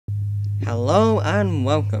Hello and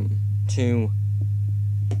welcome to...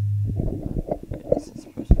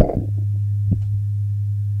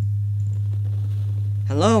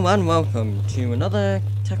 Hello and welcome to another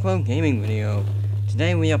Techno Gaming video.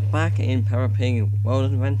 Today we are back in Peppa Pig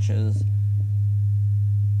World Adventures.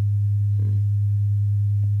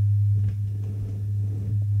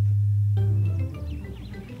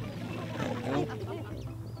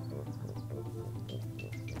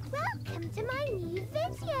 Welcome to my new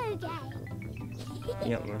video game.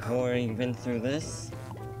 Yep, we've already been through this.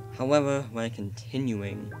 However, we're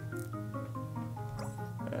continuing.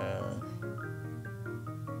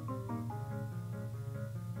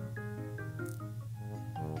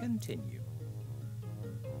 Continue.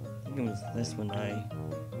 I think it was this one.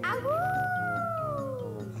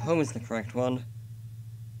 Ahoo! Home is the correct one.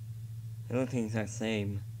 They look the exact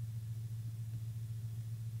same.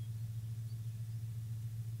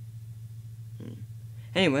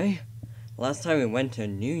 Anyway, last time we went to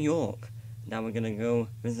New York. Now we're gonna go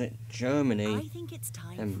visit Germany. I think it's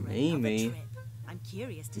time And for maybe- another trip. I'm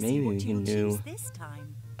curious to maybe see we what can you do- choose this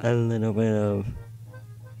time. A little bit of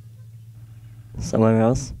somewhere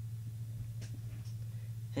else.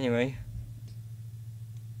 Anyway,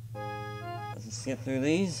 let's just get through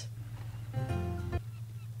these.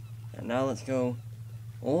 And now let's go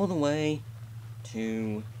all the way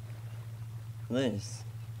to this.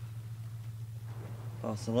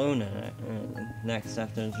 Barcelona next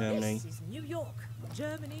after Germany. This is New York.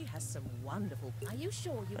 Germany has some wonderful. Are you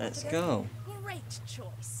sure you Let's want to go. Great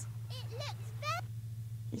choice. It looks very...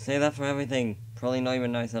 You say that for everything. Probably not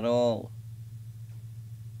even nice at all.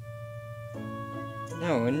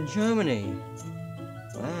 Now we're in Germany.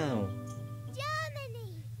 Wow.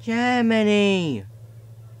 Germany! Germany!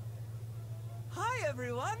 Hi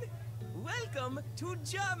everyone! Welcome to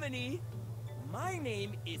Germany! My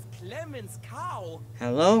name is Clemens Cow,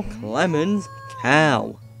 Hello, Clemens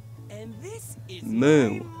Cow. and this is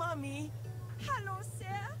Moo. my mummy. Hello,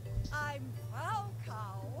 sir. I'm Frau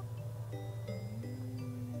Cow.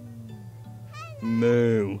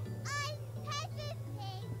 Moo. I'm Peppa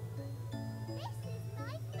Pig. This is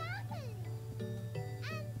my family.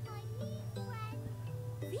 And my new friend.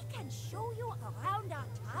 We can show you around our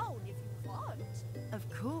town if you want. Of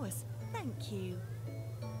course. Thank you.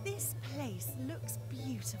 This place looks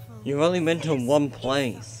beautiful. You've only been to This one is the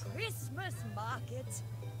place. Christmas market.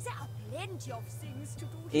 There are plenty of things to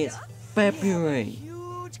do here. It's We have a February.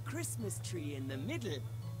 huge Christmas tree in the middle.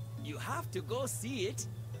 You have to go see it.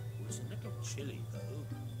 It's a little chilly, though.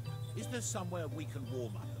 Is there somewhere we can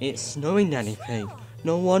warm up? It's snowing, Daddy Pig.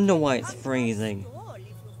 No wonder why it's freezing. All if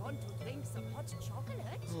you want to drink some hot chocolate.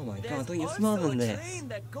 Oh my There's god, don't you also smell a than this? train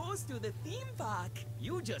that goes to the theme park.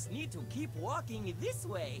 You just need to keep walking this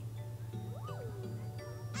way. Ooh,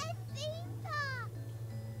 a theme park.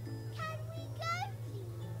 Can we go,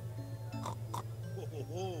 please?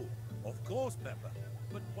 Oh, of course, Peppa.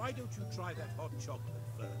 But why don't you try that hot chocolate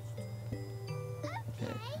first?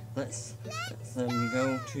 Okay, let's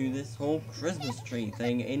go to this whole Christmas tree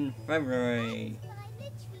thing in February. Like the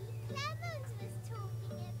tree Clemens was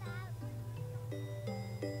talking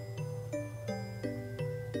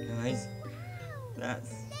about. Guys, Wow!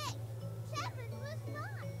 that's... Look, Clemens was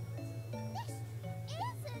right. This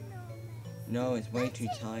is enormous. No, it's way too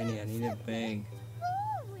tiny. I need it big.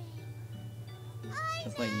 Boring. I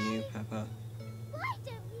Just like you, know. Peppa. Why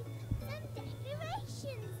don't we put some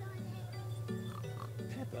decorations on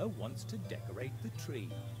it? Peppa wants to decorate the tree.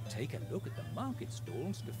 Take a look at the market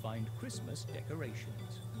stalls to find Christmas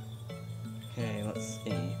decorations. Okay, let's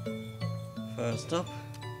see. First up,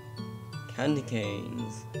 candy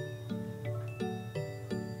canes.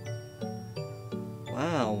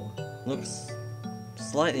 Wow, looks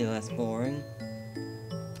slightly less boring.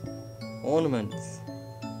 Ornaments.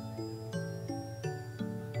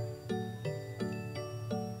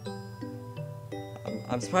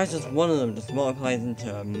 I'm surprised just one of them just multiplies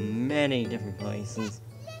into many different places.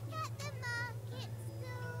 Look at the market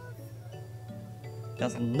stalls.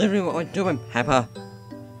 That's literally what we're doing, Peppa.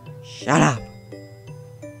 Shut up.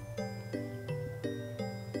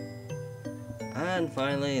 And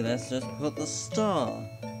finally, let's just put the star.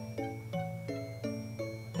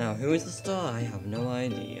 Now, who is the star? I have no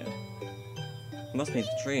idea. It must be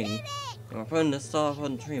the tree. If we're putting the star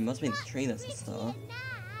on the tree, it must be the tree that's the star.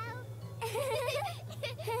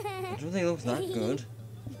 I don't think it looks that good.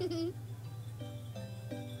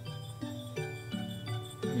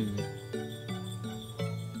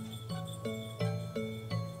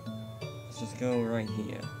 Let's just go right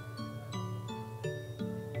here.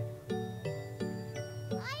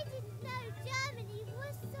 I didn't know Germany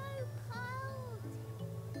was so cold.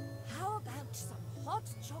 How about some hot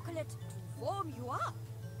chocolate? chocolate to warm you up.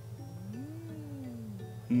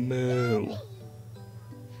 Moo. How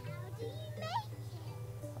do you make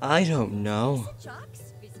it? I don't know. The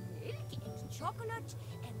jugs with milk and chocolate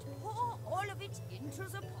and pour all of it into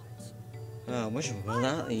the pot. Oh, I wish it were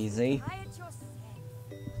that easy. Try it yourself.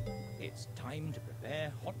 It's time to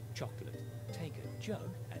prepare hot chocolate. Take a jug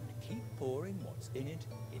and keep pouring what's in it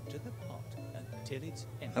into the pot until it's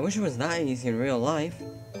empty. I wish it was that easy in real life.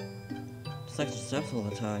 Just like steps all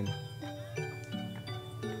the time.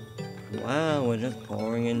 Wow, we're just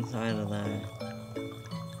pouring inside of there.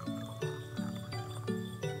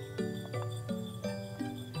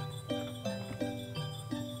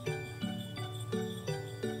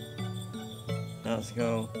 Now let's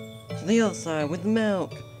go to the other side with the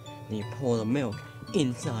milk. Then you pour the milk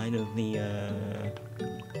inside of the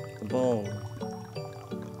bowl.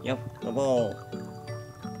 Yep, the bowl.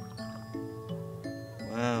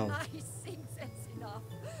 Wow. I think that's enough.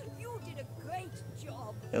 You did a great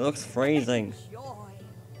job. It looks freezing. Enjoy.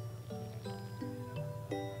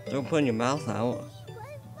 Don't put your mouth out. You were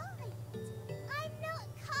right. I'm not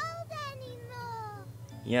cold anymore.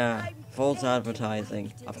 Yeah, false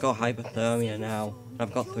advertising. I've got hypothermia now.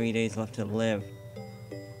 I've got 3 days left to live.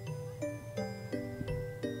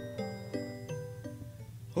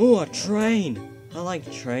 Ooh, a train! I like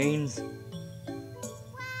trains. Wow.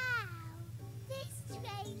 This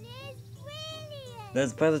train is brilliant.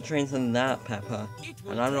 There's better trains than that, Peppa. It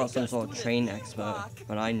will And I'm not take some us sort to of the train theme expert, park.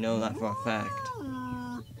 but I know that for a fact.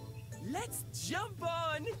 Let's jump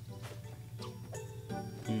on.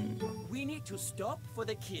 We need to stop for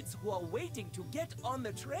the kids who are waiting to get on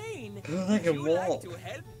the train. Oh, they can Would you walk. like to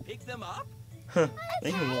help pick them up?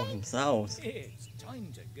 They can walk themselves. It's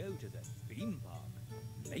time to go to the theme park.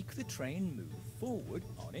 Make the train move forward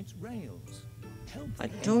on its rails. Help I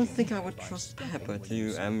the don't engine think I would by trust stopping Peppa when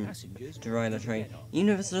you see to passengers ride a to train. get on. Even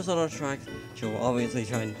if it's just on a track, she'll obviously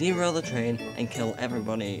try and derail the train and kill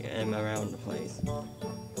everybody around the place.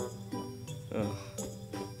 Ugh.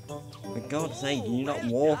 For God's sake, can you not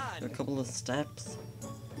Well walk done. a couple of steps?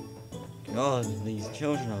 God, these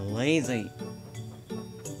children are lazy.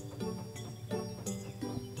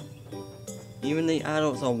 Even the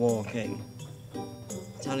adults are walking.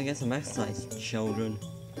 It's time to get some exercise, children.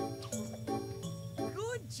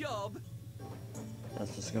 Good job.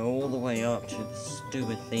 Let's just go all the way up to the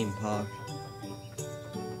stupid theme park.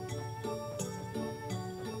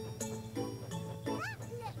 That looks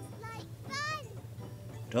like fun.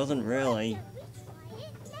 Doesn't really. Why don't we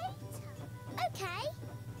try it later?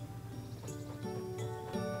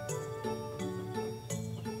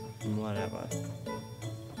 Okay. Whatever.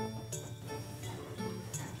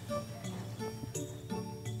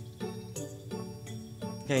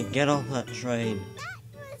 Okay, get off that train.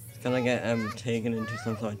 It's gonna get taken into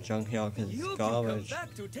some sort of junkyard because You it's can come garbage.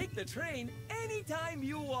 back to take the train anytime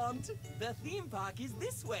you want. The theme park is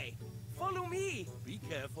this way. Follow me. Be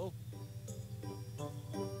careful.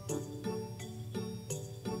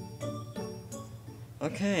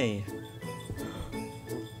 Okay. Wow.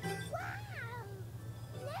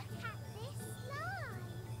 Look at this slide.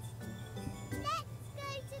 Let's go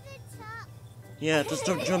to the top. Yeah, just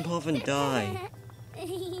don't jump off and die.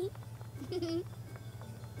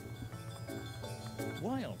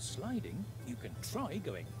 While sliding, you can try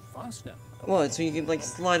going faster. What, so you can like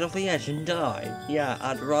slide off the edge and die? Yeah,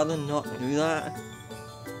 I'd rather not do that.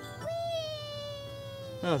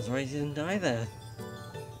 Oh, it's right, you didn't die there.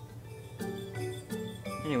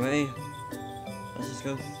 Anyway, let's just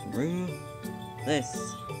go through this.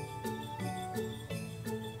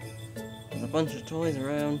 There's a bunch of toys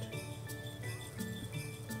around.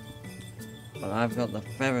 But I've got the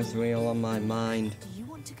Ferris wheel on my mind. Do you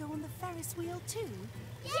want to go on the Ferris wheel too?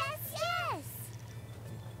 Yes, yes.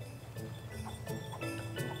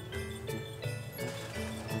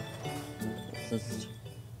 It's just...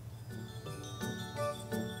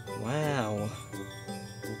 Wow.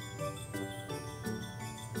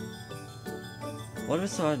 What if it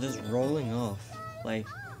started just rolling off? Like,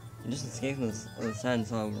 it just escaped the sand,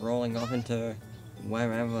 so I'm rolling off into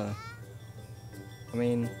wherever. I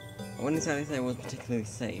mean, I wouldn't exactly say it was particularly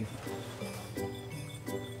safe.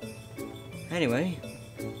 Anyway,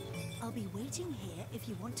 I'll be waiting here if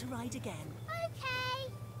you want to ride again.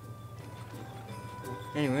 Okay.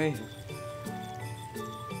 anyway.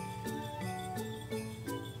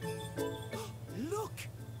 Look!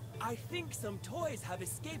 I think some toys have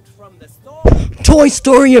escaped from the store. Toy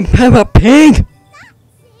Story and Peppa Pig! That's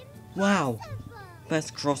Wow, impossible.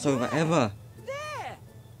 best crossover ever. There!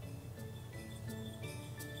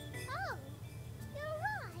 Oh, you're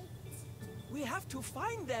right. We have to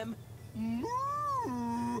find them.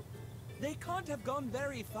 Moo! They can't can't have gone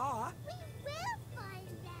very far. We will find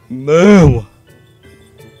them. Moo! We are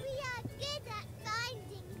good at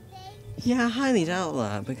finding things. Yeah, I highly doubt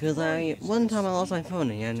that, because one time I lost my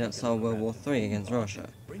phone and ended up starting World War III against Russia.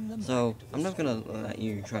 Bring them So, back to I'm the not gonna let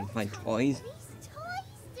you try and find toys. These toys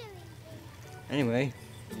doing things. Anyway,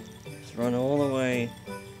 let's run all the way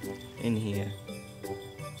in here. Where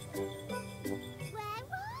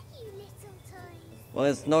are you, little toys? Well,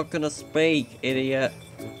 it's not gonna speak, idiot.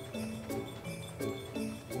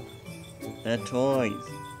 They're toys.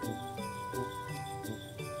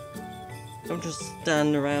 Don't just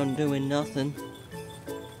stand around doing nothing.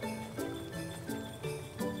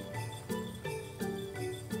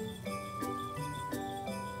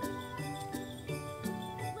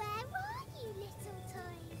 Where are you, little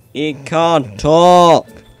toys? He can't talk!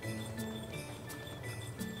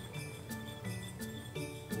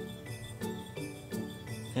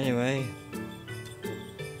 Anyway,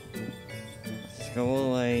 let's go all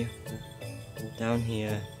the way down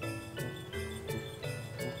here.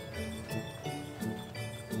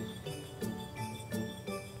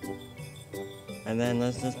 And then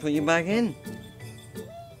let's just put you back in. We did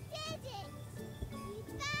it! We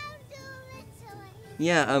found all the toys.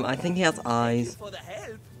 Yeah, I think he has Thank you eyes, for the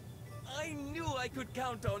help. I knew I could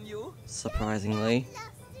count on you. surprisingly. Lost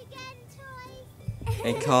again, toys.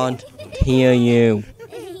 It can't hear you.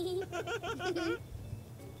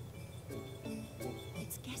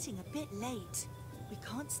 It's getting a bit late. We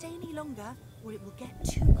can't stay any longer, or it will get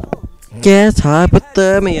too cold. Get We've had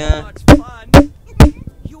hypothermia. so much fun.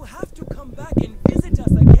 You have to come back and visit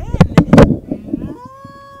us again.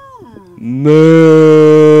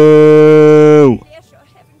 Moo! Pleasure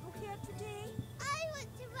having you here today. I want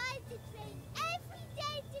to ride the train every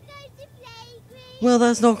day to go to Playgreen. Well,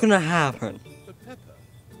 that's not gonna happen. But Peppa,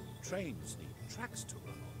 trains need tracks to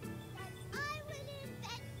run on. And I will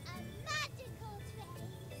invent a magical train.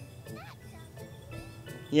 That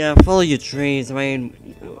doesn't Yeah, follow your trees. I mean,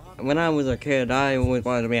 when I was a kid, I always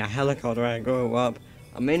wanted to be a helicopter when I grew up.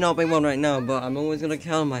 I may not be one right now, but I'm always gonna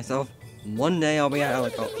tell myself, one day I'll be a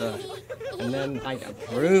helicopter. And then I can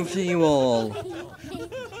prove to you all. picked up the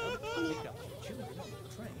children on the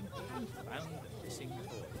train and found the missing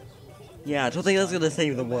toys. Yeah, I don't think that's gonna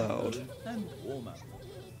save the world. And warmer.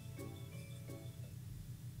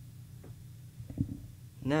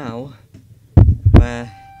 Now, we're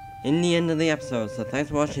in the end of the episode, so thanks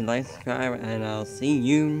for watching, like, subscribe, and I'll see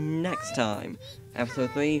you next time. Episode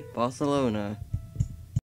 3, Barcelona.